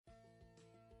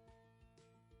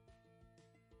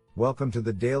Welcome to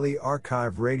the Daily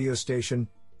Archive radio station,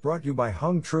 brought to you by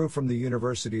Hung Tru from the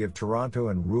University of Toronto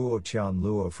and Ruo Tian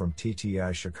Luo from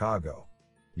TTI Chicago.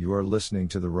 You are listening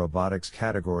to the robotics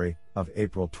category of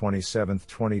April 27,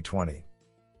 2020.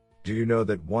 Do you know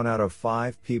that 1 out of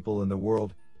 5 people in the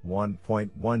world,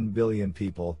 1.1 billion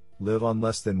people, live on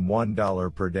less than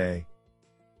 $1 per day?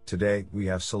 Today, we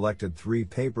have selected 3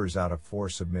 papers out of 4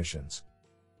 submissions.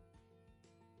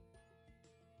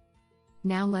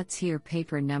 Now let's hear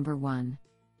paper number 1.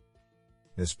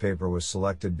 This paper was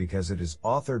selected because it is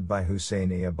authored by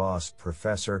Hussein A. Abbas,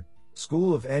 Professor,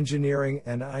 School of Engineering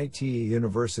and IT,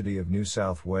 University of New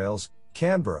South Wales,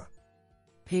 Canberra.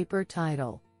 Paper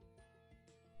title: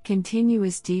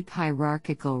 Continuous Deep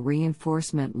Hierarchical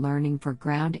Reinforcement Learning for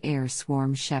Ground-Air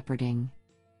Swarm Shepherding.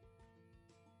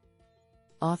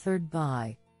 Authored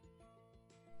by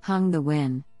Hung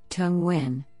Nguyen, Tung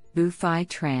Nguyen, Bu-Phi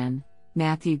Tran,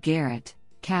 Matthew Garrett,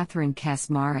 Catherine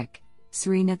Kaczmarek,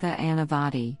 Srinatha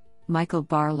Anavati, Michael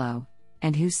Barlow,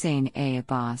 and Hussein A.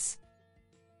 Abbas.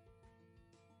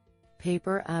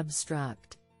 Paper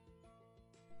abstract: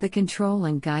 The control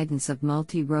and guidance of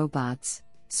multi-robots,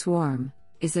 swarm,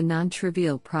 is a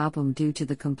non-trivial problem due to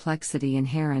the complexity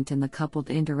inherent in the coupled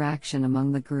interaction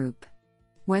among the group.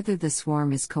 Whether the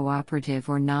swarm is cooperative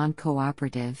or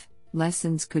non-cooperative,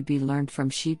 lessons could be learned from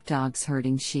sheepdogs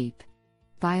herding sheep.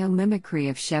 Biomimicry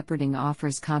of shepherding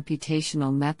offers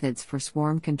computational methods for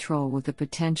swarm control with the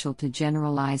potential to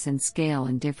generalize and scale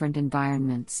in different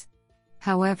environments.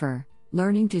 However,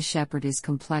 learning to shepherd is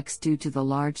complex due to the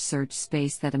large search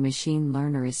space that a machine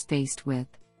learner is faced with.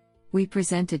 We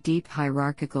present a deep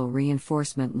hierarchical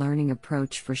reinforcement learning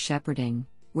approach for shepherding,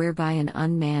 whereby an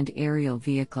unmanned aerial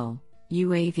vehicle,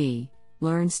 UAV,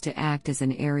 learns to act as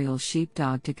an aerial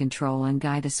sheepdog to control and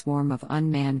guide a swarm of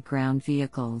unmanned ground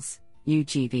vehicles,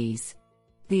 UGVs.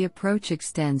 The approach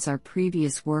extends our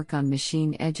previous work on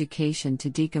machine education to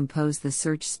decompose the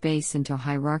search space into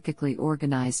hierarchically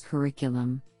organized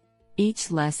curriculum.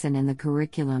 Each lesson in the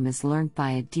curriculum is learned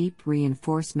by a deep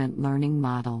reinforcement learning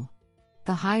model.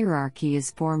 The hierarchy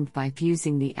is formed by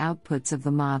fusing the outputs of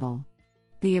the model.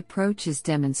 The approach is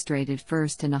demonstrated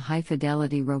first in a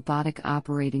high-fidelity robotic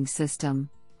operating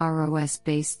system,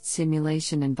 ROS-based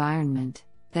simulation environment,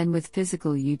 then with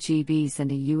physical UGVs and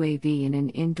a UAV in an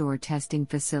indoor testing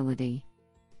facility.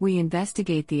 We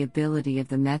investigate the ability of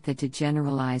the method to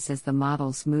generalize as the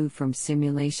models move from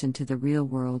simulation to the real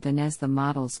world and as the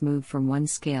models move from one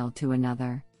scale to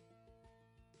another.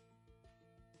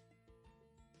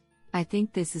 I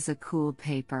think this is a cool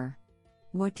paper.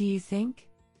 What do you think?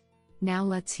 Now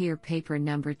let's hear paper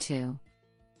number 2.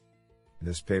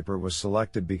 This paper was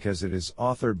selected because it is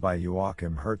authored by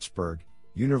Joachim Hertzberg,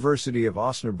 University of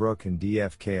Osnabrück and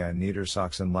DFKI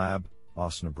Niedersachsen Lab,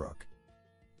 Osnabrück.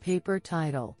 Paper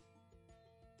title: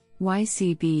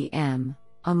 YCBM,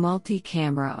 a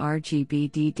multi-camera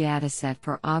RGBD dataset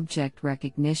for object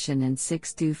recognition and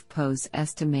 6DoF pose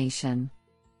estimation.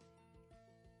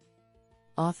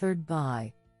 Authored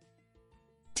by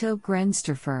Till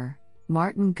Grensterfer,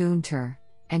 Martin Gunter,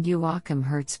 and Joachim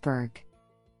Hertzberg.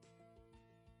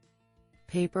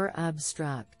 Paper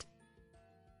abstract: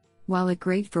 While a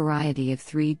great variety of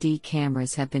 3D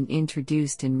cameras have been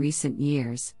introduced in recent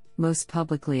years, most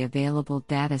publicly available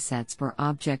datasets for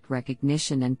object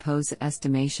recognition and pose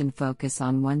estimation focus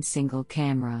on one single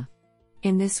camera.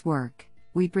 In this work,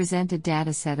 we present a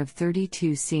dataset of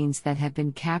 32 scenes that have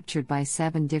been captured by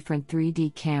 7 different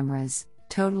 3D cameras,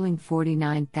 totaling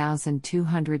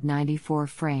 49,294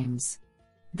 frames.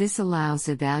 This allows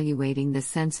evaluating the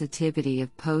sensitivity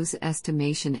of pose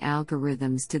estimation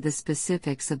algorithms to the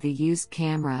specifics of the used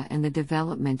camera and the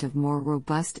development of more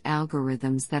robust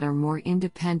algorithms that are more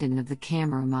independent of the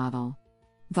camera model.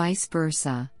 Vice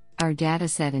versa, our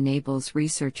dataset enables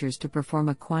researchers to perform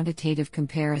a quantitative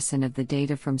comparison of the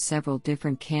data from several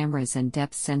different cameras and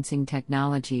depth sensing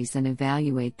technologies and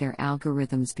evaluate their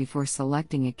algorithms before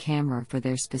selecting a camera for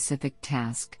their specific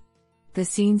task. The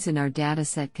scenes in our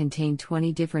dataset contain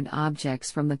 20 different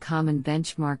objects from the common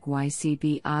benchmark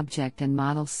YCB object and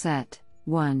model set,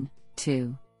 1,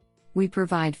 2. We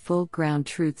provide full ground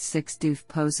truth 6DoF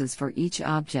poses for each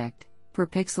object, per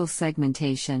pixel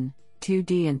segmentation,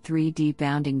 2D and 3D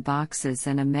bounding boxes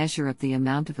and a measure of the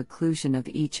amount of occlusion of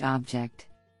each object.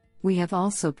 We have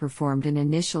also performed an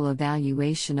initial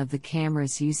evaluation of the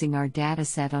cameras using our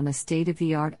dataset on a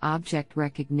state-of-the-art object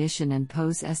recognition and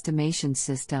pose estimation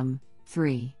system,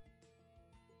 3.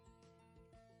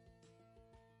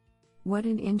 What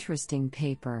an interesting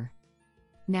paper.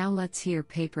 Now let's hear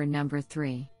paper number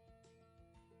 3.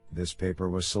 This paper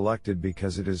was selected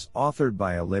because it is authored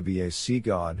by Olivier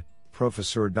Segaud,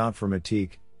 Professeur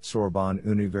d'informatique, Sorbonne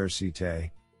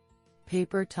Université.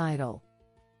 Paper title: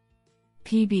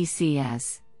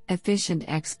 PBCS, Efficient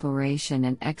Exploration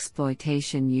and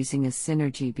Exploitation Using a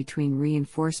Synergy Between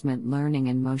Reinforcement Learning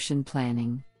and Motion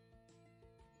Planning.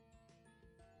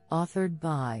 Authored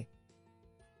by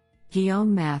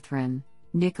Guillaume Mathrin,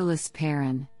 Nicolas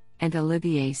Perrin, and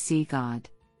Olivier Segaud.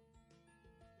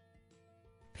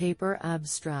 Paper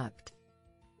abstract: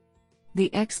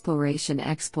 The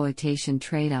exploration-exploitation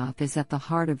trade-off is at the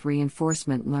heart of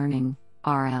reinforcement learning,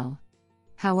 RL.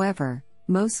 However,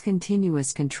 most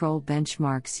continuous control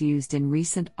benchmarks used in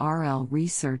recent RL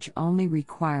research only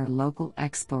require local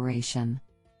exploration.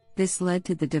 This led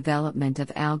to the development of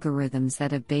algorithms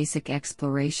that have basic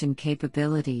exploration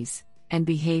capabilities, and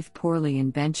behave poorly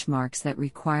in benchmarks that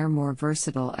require more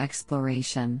versatile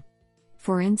exploration.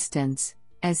 For instance,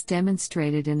 as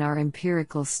demonstrated in our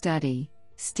empirical study,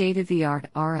 state-of-the-art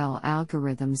RL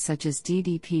algorithms such as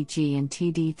DDPG and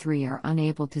TD3 are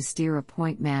unable to steer a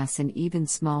point mass in even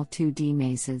small 2D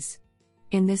mazes.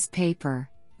 In this paper,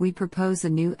 we propose a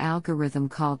new algorithm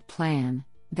called Plan,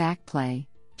 Backplay,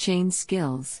 Chain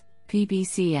Skills,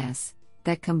 PBCS,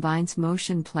 that combines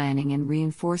motion planning and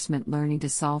reinforcement learning to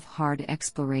solve hard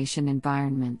exploration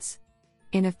environments.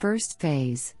 In a first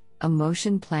phase, a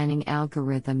motion planning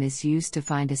algorithm is used to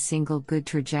find a single good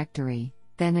trajectory.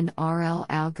 Then an RL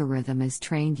algorithm is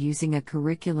trained using a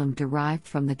curriculum derived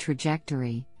from the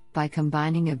trajectory, by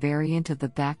combining a variant of the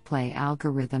backplay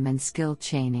algorithm and skill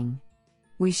chaining.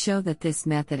 We show that this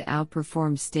method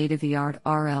outperforms state-of-the-art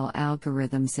RL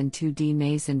algorithms in 2D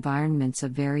maze environments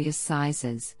of various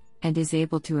sizes, and is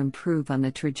able to improve on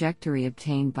the trajectory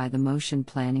obtained by the motion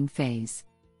planning phase.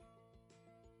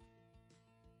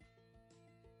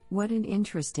 What an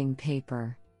interesting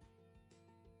paper!